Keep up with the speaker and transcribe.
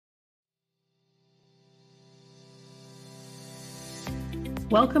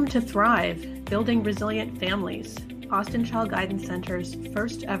Welcome to Thrive, Building Resilient Families, Austin Child Guidance Center's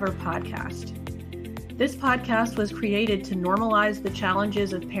first ever podcast. This podcast was created to normalize the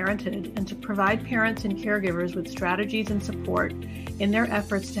challenges of parenthood and to provide parents and caregivers with strategies and support in their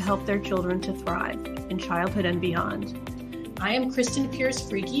efforts to help their children to thrive in childhood and beyond. I am Kristen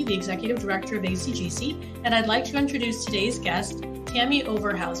Pierce-Freaky, the Executive Director of ACGC, and I'd like to introduce today's guest, Tammy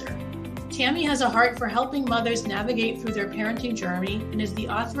Overhauser. Tammy has a heart for helping mothers navigate through their parenting journey and is the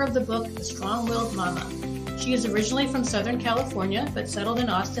author of the book, The Strong-Willed Mama. She is originally from Southern California, but settled in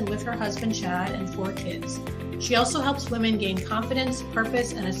Austin with her husband, Chad, and 4 kids. She also helps women gain confidence,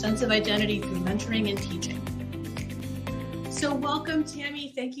 purpose, and a sense of identity through mentoring and teaching. So welcome,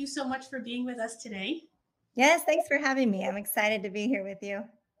 Tammy. Thank you so much for being with us today. Yes, thanks for having me. I'm excited to be here with you.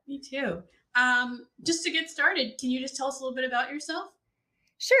 Me too. Just to get started, can you just tell us a little bit about yourself?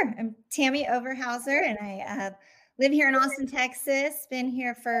 Sure. I'm Tammy Overhauser, and I live here in Austin, Texas. Been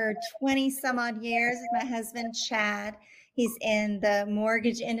here for 20 some odd years with my husband, Chad. He's in the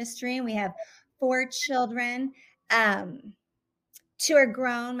mortgage industry, and we have 4 children. 2 are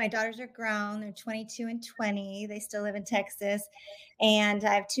grown. My daughters are grown. They're 22 and 20. They still live in Texas. And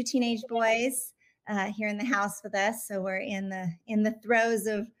I have 2 teenage boys here in the house with us. So we're in the throes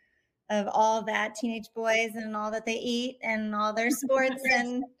of all that, teenage boys and all that they eat and all their sports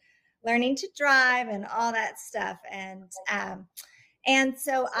and learning to drive and all that stuff. And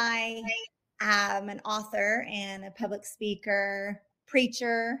so I am an author and a public speaker,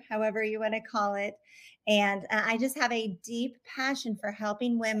 preacher, however you want to call it. And I just have a deep passion for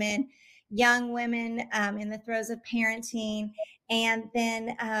helping women, young women in the throes of parenting, and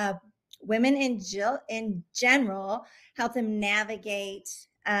then women in general, help them navigate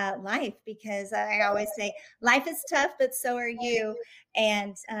life, because I always say life is tough, but so are you.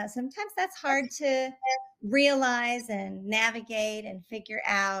 And sometimes that's hard to realize and navigate and figure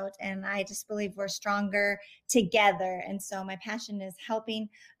out. And I just believe we're stronger together. And so my passion is helping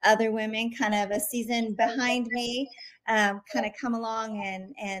other women, kind of a season behind me, kind of come along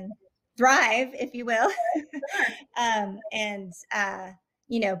and thrive, if you will,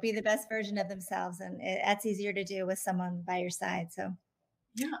 be the best version of themselves. And that's easier to do with someone by your side. So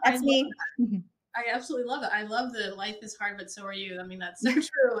yeah, that's me. I absolutely love it. I love the life is hard, but so are you. I mean, that's so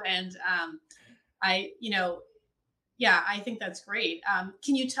true. And I think that's great.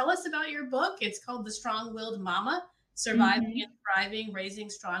 Can you tell us about your book? It's called The Strong-Willed Mama, Surviving and Thriving, Raising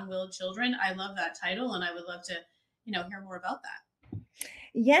Strong-Willed Children. I love that title, and I would love to, hear more about that.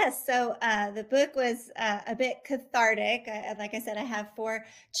 Yes. So the book was a bit cathartic. Like I said, I have 4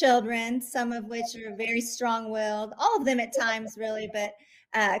 children, some of which are very strong-willed, all of them at times, really, but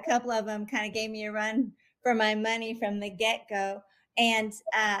a couple of them kind of gave me a run for my money from the get-go. And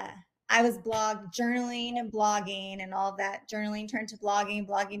I was journaling and blogging and all that. Journaling turned to blogging,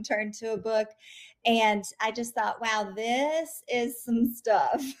 blogging turned to a book. And I just thought, wow, this is some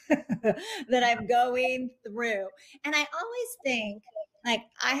stuff that I'm going through. And I always think, like,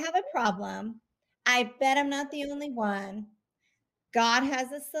 I have a problem. I bet I'm not the only one. God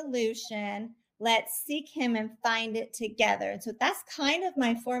has a solution. Let's seek him and find it together. And so that's kind of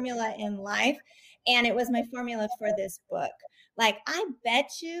my formula in life. And it was my formula for this book. Like, I bet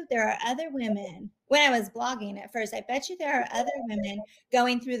you there are other women, when I was blogging at first, I bet you there are other women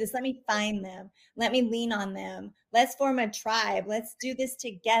going through this. Let me find them. Let me lean on them. Let's form a tribe. Let's do this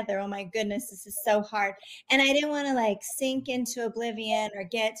together. Oh my goodness, this is so hard. And I didn't want to sink into oblivion or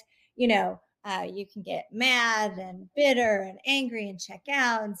get, you can get mad and bitter and angry and check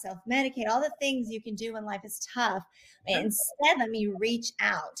out and self-medicate, all the things you can do when life is tough. Instead, let me reach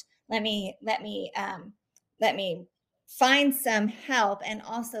out. Let me find some help, and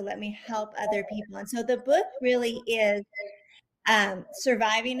also let me help other people. And so the book really is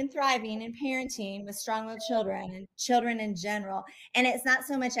surviving and thriving in parenting with strong-willed children and children in general. And it's not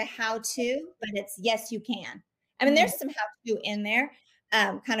so much a how-to, but it's yes, you can. I mean, there's some how-to in there,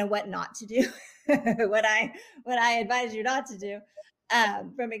 kind of what not to do, what I advise you not to do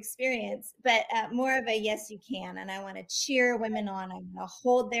from experience, but more of a yes, you can. And I want to cheer women on. I'm going to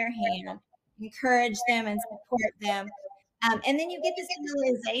hold their hand, encourage them and support them. And then you get this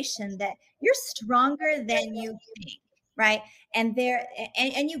realization that you're stronger than you think, right? And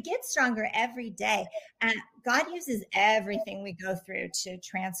you get stronger every day. And God uses everything we go through to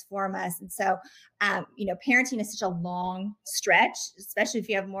transform us. And so, parenting is such a long stretch, especially if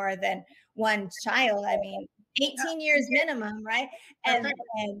you have more than one child. I mean, 18 years minimum, right? And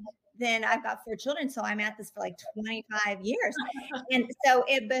then I've got 4 children, so I'm at this for 25 years. And so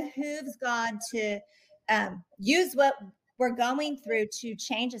it behooves God to use what we're going through to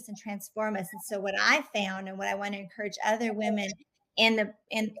change us and transform us. And so what I found, and what I want to encourage other women in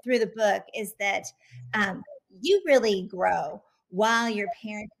through the book is that you really grow while you're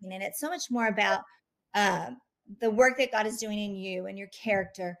parenting, and it's so much more about um, the work that God is doing in you and your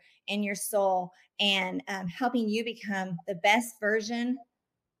character and your soul, and helping you become the best version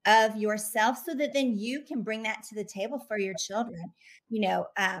of yourself so that then you can bring that to the table for your children.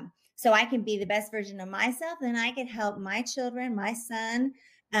 So I can be the best version of myself, and I can help my children, my son,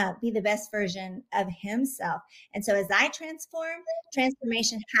 be the best version of himself. And so as I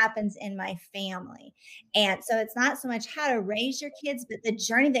transformation happens in my family. And so it's not so much how to raise your kids, but the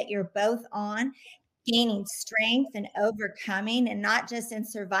journey that you're both on, gaining strength and overcoming, and not just in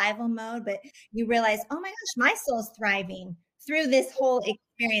survival mode, but you realize, oh my gosh, my soul's thriving through this whole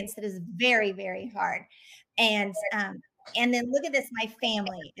experience that is very, very hard. And then look at this, my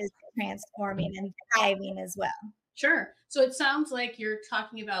family is transforming and thriving as well. Sure. So it sounds like you're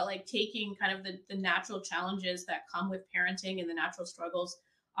talking about like taking kind of the natural challenges that come with parenting and the natural struggles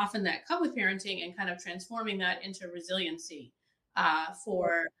often that come with parenting and kind of transforming that into resiliency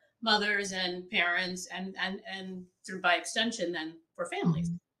for mothers and parents and through by extension then for families.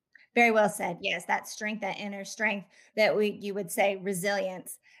 Very well said. Yes, that strength, that inner strength that you would say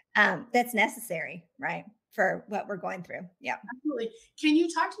resilience, that's necessary, right? For what we're going through. Yeah. Absolutely. Can you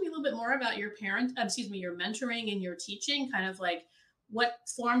talk to me a little bit more about your your mentoring and your teaching? Kind of like what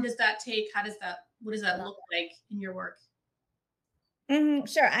form does that take? What does that look like in your work?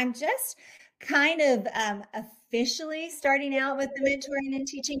 Sure. I'm just kind of officially starting out with the mentoring and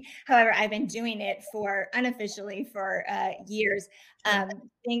teaching. However, I've been doing it unofficially for years,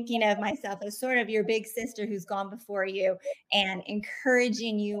 thinking of myself as sort of your big sister who's gone before you and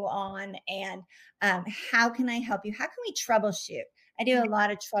encouraging you on. And how can I help you? How can we troubleshoot? I do a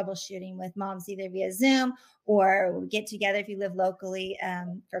lot of troubleshooting with moms, either via Zoom or we get together if you live locally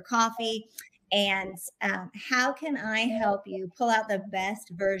for coffee. And how can I help you pull out the best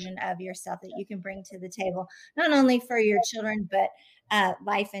version of yourself that you can bring to the table, not only for your children, but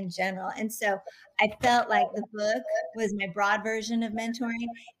life in general? And so I felt like the book was my broad version of mentoring,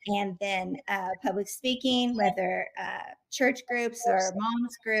 and then public speaking, whether church groups or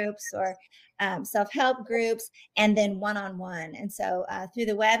moms groups or self-help groups, and then one-on-one. And so through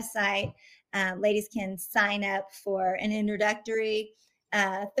the website, ladies can sign up for an introductory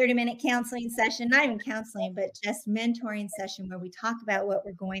 30-minute counseling session, not even counseling, but just mentoring session where we talk about what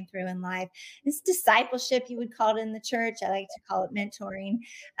we're going through in life. It's discipleship, you would call it in the church. I like to call it mentoring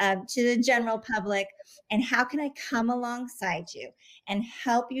to the general public. And how can I come alongside you and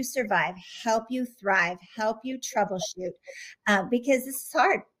help you survive, help you thrive, help you troubleshoot? Because this is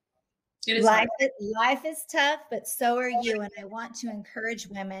hard. Life is tough, but so are you. And I want to encourage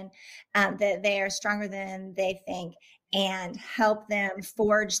women that they are stronger than they think and help them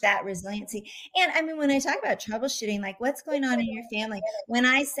forge that resiliency. And I mean, when I talk about troubleshooting, like what's going on in your family, when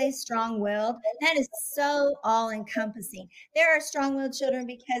I say strong-willed, that is so all-encompassing. There are strong-willed children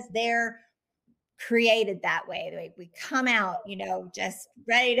because they're created that way. We come out, just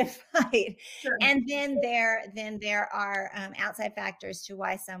ready to fight. Sure. And then there are outside factors to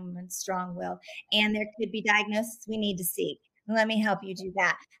why someone's strong-willed, and there could be diagnosis we need to seek. Let me help you do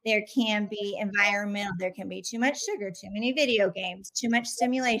that. There can be environmental. There can be too much sugar, too many video games, too much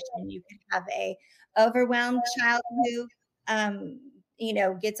stimulation. You could have a overwhelmed child who,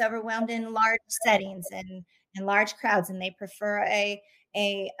 gets overwhelmed in large settings and large crowds, and they prefer a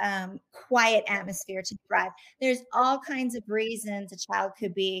quiet atmosphere to thrive. There's all kinds of reasons a child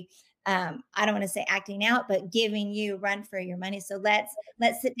could be, I don't want to say acting out, but giving you run for your money. So let's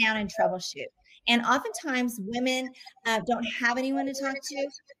sit down and troubleshoot. And oftentimes women don't have anyone to talk to,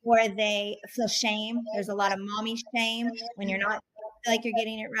 or they feel shame. There's a lot of mommy shame when you're not feel like you're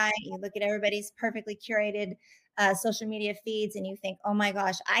getting it right. You look at everybody's perfectly curated social media feeds and you think, oh my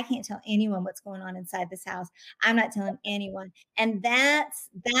gosh, I can't tell anyone what's going on inside this house. I'm not telling anyone. And that's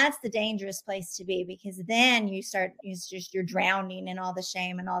the dangerous place to be, because then you're drowning in all the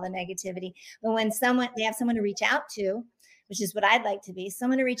shame and all the negativity. But when they have someone to reach out to, which is what I'd like to be,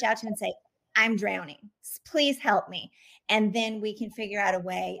 someone to reach out to and say, I'm drowning, please help me. And then we can figure out a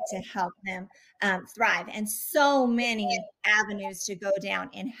way to help them thrive. And so many avenues to go down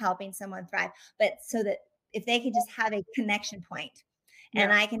in helping someone thrive. But so that if they can just have a connection point,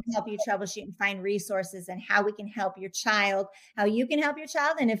 and I can help you troubleshoot and find resources and how we can help your child, how you can help your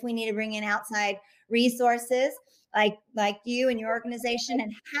child. And if we need to bring in outside resources like you and your organization,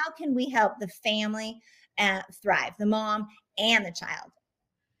 and how can we help the family thrive, the mom and the child.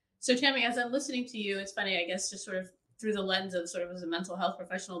 So Tammy, as I'm listening to you, it's funny, I guess, just sort of through the lens of sort of as a mental health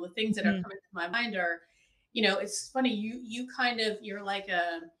professional, the things that are coming to my mind are, it's funny, you're like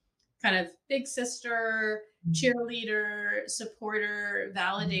a kind of big sister, cheerleader, supporter,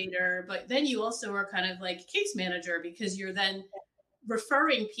 validator, but then you also are kind of like case manager because you're then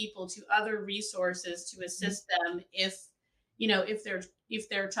referring people to other resources to assist them if if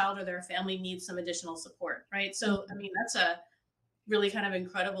their child or their family needs some additional support, right? So I mean that's a really kind of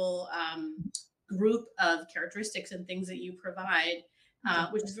incredible group of characteristics and things that you provide,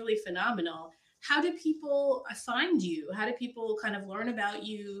 which is really phenomenal. How do people find you? How do people kind of learn about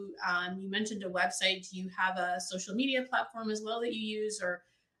you? You mentioned a website. Do you have a social media platform as well that you use, or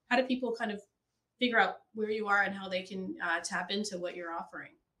how do people kind of figure out where you are and how they can tap into what you're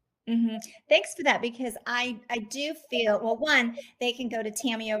offering? Thanks for that because I do feel, well, one, they can go to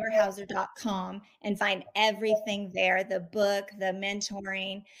tammyoverhauser.com and find everything there, the book, the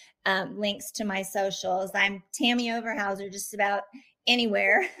mentoring, links to my socials. I'm Tammy Overhauser just about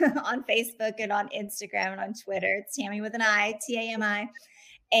anywhere on Facebook and on Instagram and on Twitter. It's Tammy with an I, Tami.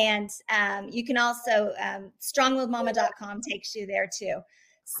 And you can also, strongwilledmama.com takes you there too.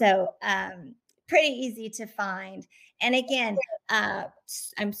 So pretty easy to find. And again,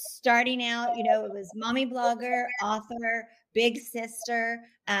 I'm starting out, it was mommy blogger, author, big sister.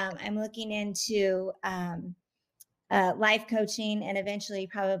 I'm looking into life coaching and eventually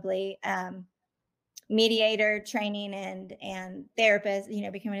probably mediator training and therapist,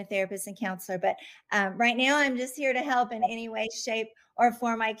 becoming a therapist and counselor. But right now I'm just here to help in any way, shape, or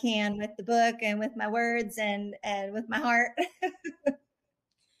form I can with the book and with my words and with my heart.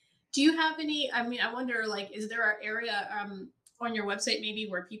 Do you have any, I mean, I wonder, like, is there an area on your website maybe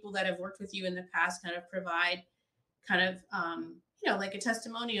where people that have worked with you in the past kind of provide kind of, like a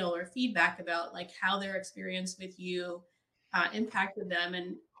testimonial or feedback about like how their experience with you impacted them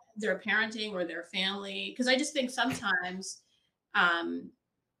and their parenting or their family? Because I just think sometimes,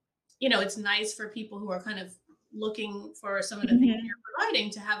 it's nice for people who are kind of looking for some of the things you're providing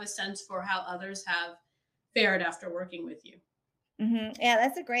to have a sense for how others have fared after working with you. Yeah,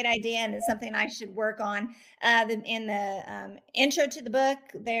 that's a great idea, and it's something I should work on. In the intro to the book,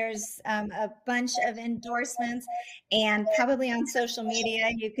 there's a bunch of endorsements, and probably on social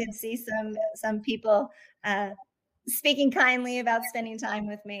media, you could see some people speaking kindly about spending time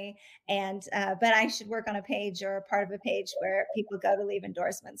with me. And but I should work on a page or a part of a page where people go to leave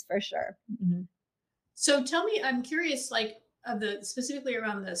endorsements for sure. So tell me, I'm curious, like specifically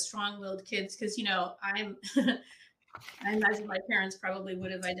around the strong-willed kids, because I'm I imagine my parents probably would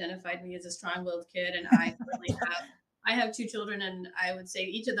have identified me as a strong-willed kid, and I certainly have. I have two children, and I would say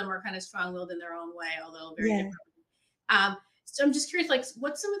each of them are kind of strong-willed in their own way, although very different. So I'm just curious, like,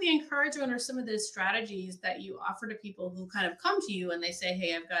 what's some of the encouragement or some of the strategies that you offer to people who kind of come to you and they say,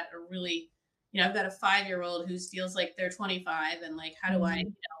 "Hey, I've got I've got a 5-year-old who feels like they're 25, and like, how do I,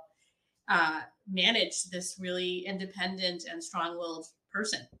 manage this really independent and strong-willed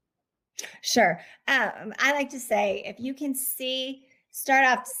person?" Sure. I like to say, if you can start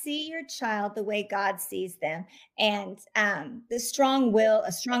off, see your child the way God sees them. And a strong-willed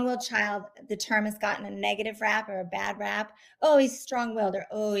child, the term has gotten a negative rap or a bad rap. Oh, he's strong-willed, or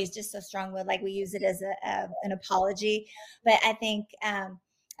oh, he's just so strong-willed. Like we use it as an apology. But I think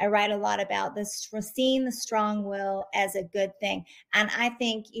I write a lot about this, seeing the strong will as a good thing. And I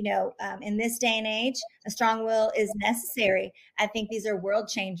think, in this day and age, a strong will is necessary. I think these are world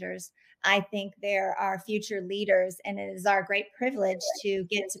changers. I think they're our future leaders, and it is our great privilege to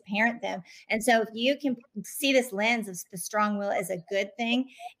get to parent them. And so if you can see this lens of the strong will as a good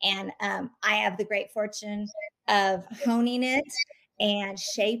thing, and I have the great fortune of honing it and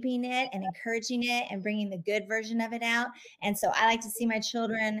shaping it and encouraging it and bringing the good version of it out. And so I like to see my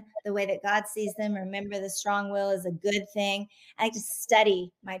children the way that God sees them. Remember, the strong will is a good thing. I like to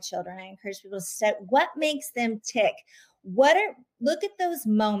study my children. I encourage people to study what makes them tick. Look at those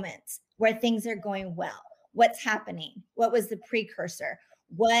moments where things are going well. What's happening? What was the precursor?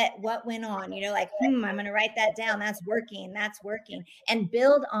 What went on? I'm going to write that down. That's working. And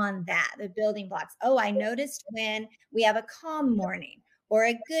build on that, the building blocks. Oh, I noticed when we have a calm morning or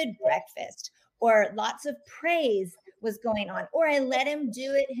a good breakfast or lots of praise was going on, or I let him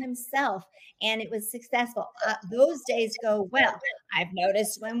do it himself and it was successful. Those days go well. I've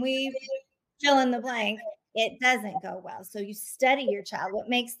noticed when we fill in the blank, it doesn't go well. So you study your child, what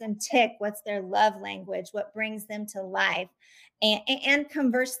makes them tick, what's their love language, what brings them to life, and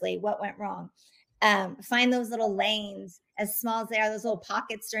conversely, what went wrong. Find those little lanes, as small as they are, those little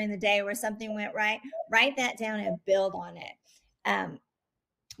pockets during the day where something went right. Write that down and build on it.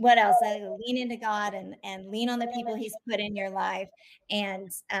 What else? Lean into God and lean on the people He's put in your life, and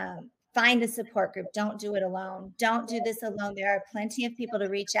find a support group. Don't do it alone. Don't do this alone. There are plenty of people to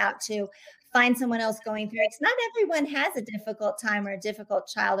reach out to. find someone else going through it. 'Cause not everyone has a difficult time or a difficult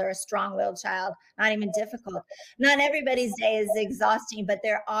child or a strong-willed child, not even difficult. Not everybody's day is exhausting, but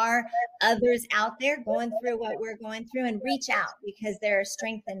there are others out there going through what we're going through, and reach out because there are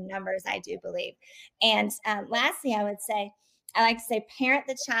strength in numbers, I do believe. And lastly, I would say, I like to say, parent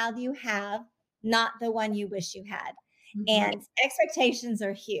the child you have, not the one you wish you had. And expectations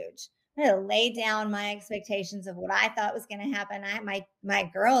are huge. I'm going to lay down my expectations of what I thought was going to happen. My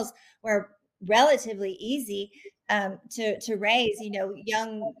girls were relatively easy to raise,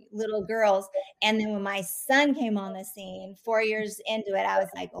 young little girls. And then when my son came on the scene 4 years into it, I was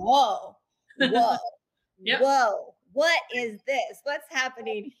like, whoa, whoa, Yep. whoa, what is this? What's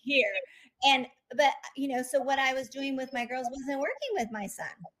happening here? But so what I was doing with my girls wasn't working with my son.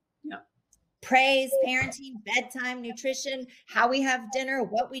 Yep. Praise, parenting, bedtime, nutrition, how we have dinner,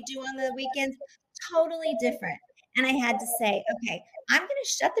 what we do on the weekends, totally different. And I had to say, okay, I'm going to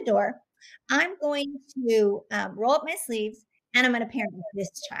shut the door. I'm going to roll up my sleeves, and I'm going to parent this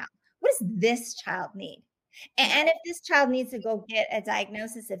child. What does this child need? And if this child needs to go get a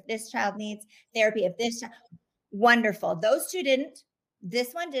diagnosis, if this child needs therapy, if this child, wonderful. Those two didn't.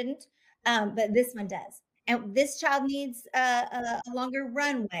 This one didn't, but this one does. And this child needs a longer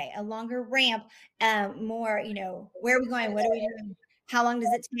runway, a longer ramp, more, where are we going? What are we doing? How long does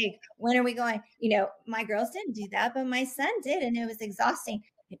it take? When are we going? My girls didn't do that, but my son did, and it was exhausting.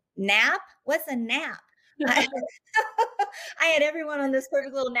 Nap? What's a nap? I had everyone on this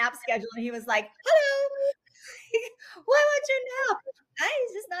perfect little nap schedule, and he was like, hello, why want your nap?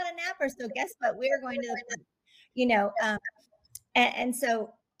 He's just not a napper. So guess what? We're going to the, and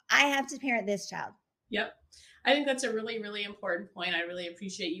so I have to parent this child. Yep. I think that's a really, really important point. I really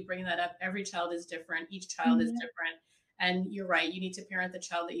appreciate you bringing that up. Every child is different. Each child is different. And you're right. You need to parent the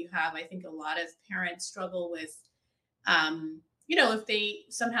child that you have. I think a lot of parents struggle with, if they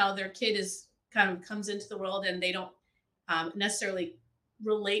somehow their kid is kind of comes into the world and they don't necessarily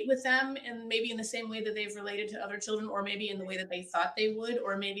relate with them, and maybe in the same way that they've related to other children, or maybe in the way that they thought they would,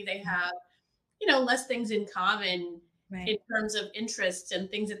 or maybe they have, less things in common. Right. In terms of interests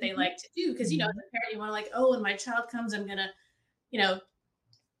and things that they like to do. Because, as a parent, you want to when my child comes, I'm going to,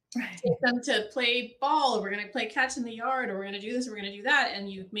 take them to play ball, or we're going to play catch in the yard, or we're going to do this, or we're going to do that.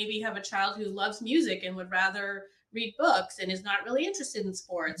 And you maybe have a child who loves music and would rather read books and is not really interested in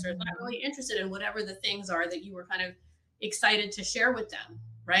sports, or is not really interested in whatever the things are that you were kind of excited to share with them.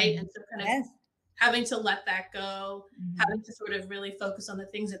 Right. And so kind of having to let that go, having to sort of really focus on the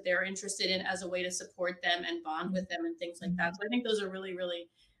things that they're interested in as a way to support them and bond with them and things like that. So I think those are really, really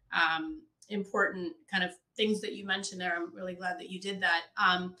important kind of things that you mentioned there. I'm really glad that you did that.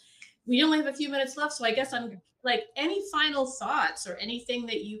 We only have a few minutes left. So I guess I'm like, any final thoughts or anything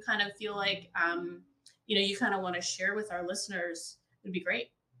that you kind of feel like, you kind of want to share with our listeners would be great.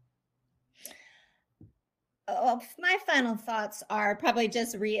 Well, my final thoughts are probably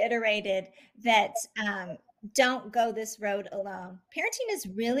just reiterated that don't go this road alone. Parenting is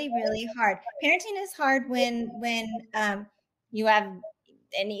really, really hard. Parenting is hard when you have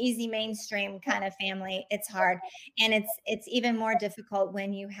an easy mainstream kind of family. It's hard, and it's even more difficult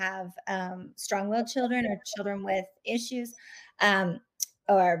when you have strong-willed children or children with issues,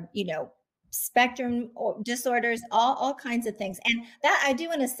 or spectrum disorders, all kinds of things. And that I do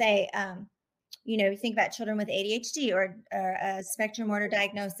want to say. You think about children with ADHD or a spectrum order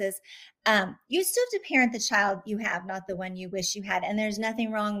diagnosis, you still have to parent the child you have, not the one you wish you had. And there's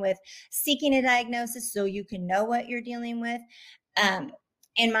nothing wrong with seeking a diagnosis so you can know what you're dealing with.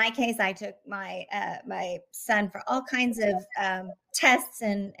 In my case, I took my son for all kinds of tests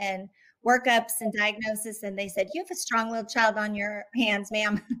and workups and diagnosis, and they said, you have a strong-willed child on your hands,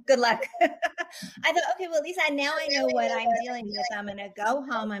 ma'am. Good luck. I thought, okay, well, at least now I know what I'm dealing with. I'm going to go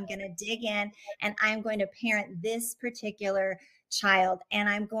home, I'm going to dig in, and I'm going to parent this particular child, and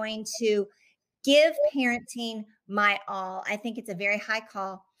I'm going to give parenting my all. I think it's a very high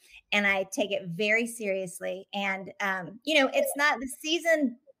call, and I take it very seriously. And, it's not, the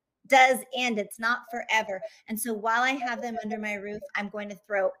season does end. It's not forever. And so while I have them under my roof, I'm going to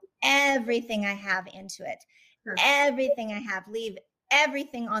throw everything I have into it. Sure. Everything I have, leave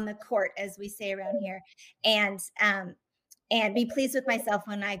everything on the court, as we say around here, and be pleased with myself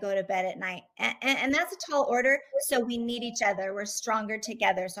when I go to bed at night. And that's a tall order. So we need each other. We're stronger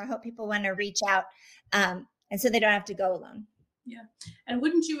together. So I hope people want to reach out, and so they don't have to go alone. Yeah. And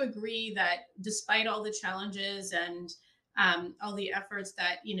wouldn't you agree that despite all the challenges and all the efforts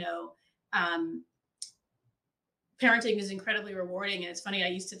that, parenting is incredibly rewarding. And it's funny, I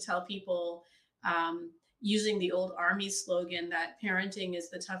used to tell people using the old Army slogan that parenting is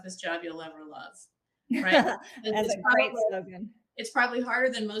the toughest job you'll ever love. Right? That's a great slogan. it's probably harder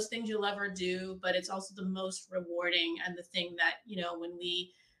than most things you'll ever do, but it's also the most rewarding, and the thing that, when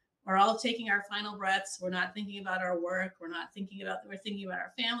we are all taking our final breaths, we're not thinking about our work, we're thinking about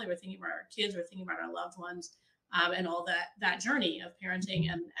our family, we're thinking about our kids, we're thinking about our loved ones, and all that journey of parenting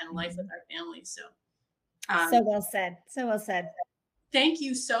and life with our family. So well said. So well said. Thank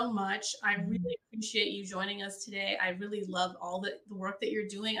you so much. I really appreciate you joining us today. I really love all the work that you're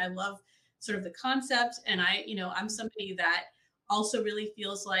doing. I love sort of the concept. And I'm somebody that also really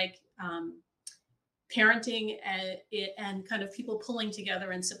feels like parenting and kind of people pulling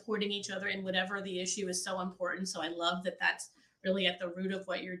together and supporting each other in whatever the issue is so important. So I love that that's really at the root of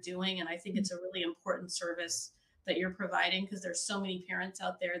what you're doing. And I think it's a really important service that you're providing, because there's so many parents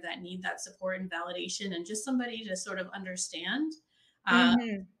out there that need that support and validation and just somebody to sort of understand.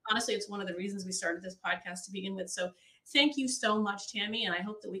 Honestly, it's one of the reasons we started this podcast to begin with. So thank you so much, Tammy. And I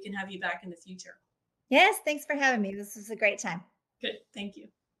hope that we can have you back in the future. Yes. Thanks for having me. This was a great time. Good. Thank you.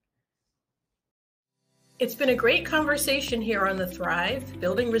 It's been a great conversation here on the Thrive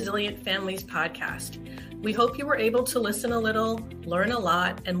Building Resilient Families podcast. We hope you were able to listen a little, learn a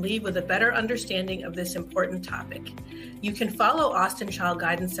lot, and leave with a better understanding of this important topic. You can follow Austin Child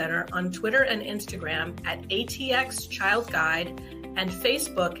Guidance Center on Twitter and Instagram at ATX Child Guide and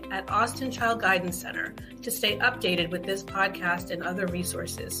Facebook at Austin Child Guidance Center to stay updated with this podcast and other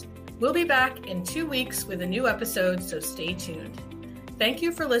resources. We'll be back in 2 weeks with a new episode, so stay tuned. Thank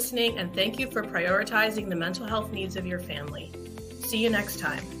you for listening, and thank you for prioritizing the mental health needs of your family. See you next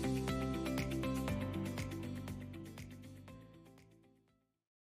time.